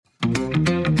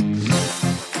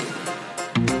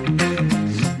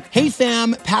Hey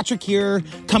fam, Patrick here,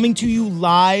 coming to you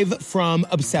live from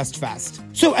Obsessed Fest.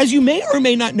 So as you may or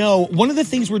may not know, one of the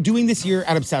things we're doing this year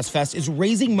at Obsessed Fest is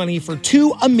raising money for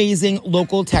two amazing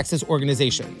local Texas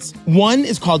organizations. One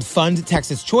is called Fund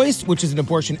Texas Choice, which is an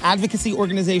abortion advocacy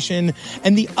organization,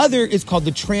 and the other is called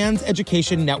the Trans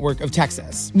Education Network of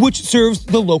Texas, which serves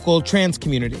the local trans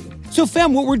community. So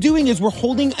fam, what we're doing is we're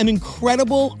holding an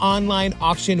incredible online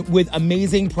auction with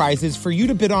amazing prizes for you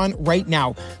to bid on right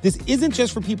now. This isn't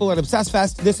just for people at Obsessed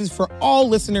Fest, this is for all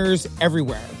listeners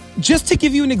everywhere. Just to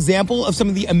give you an example of some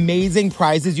of the amazing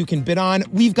prizes you can bid on,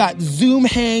 we've got Zoom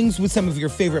hangs with some of your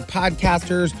favorite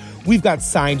podcasters. We've got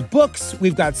signed books,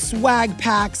 we've got swag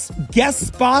packs, guest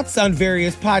spots on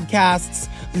various podcasts,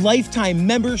 lifetime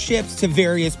memberships to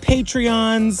various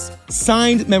Patreons,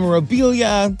 signed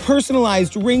memorabilia,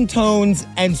 personalized ringtones,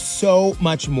 and so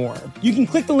much more. You can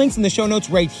click the links in the show notes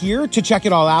right here to check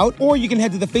it all out, or you can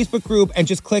head to the Facebook group and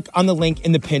just click on the link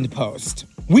in the pinned post.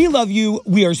 We love you.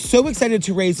 We are so excited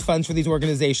to raise funds for these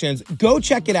organizations. Go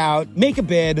check it out, make a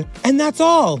bid, and that's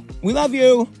all. We love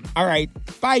you. All right,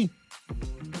 bye.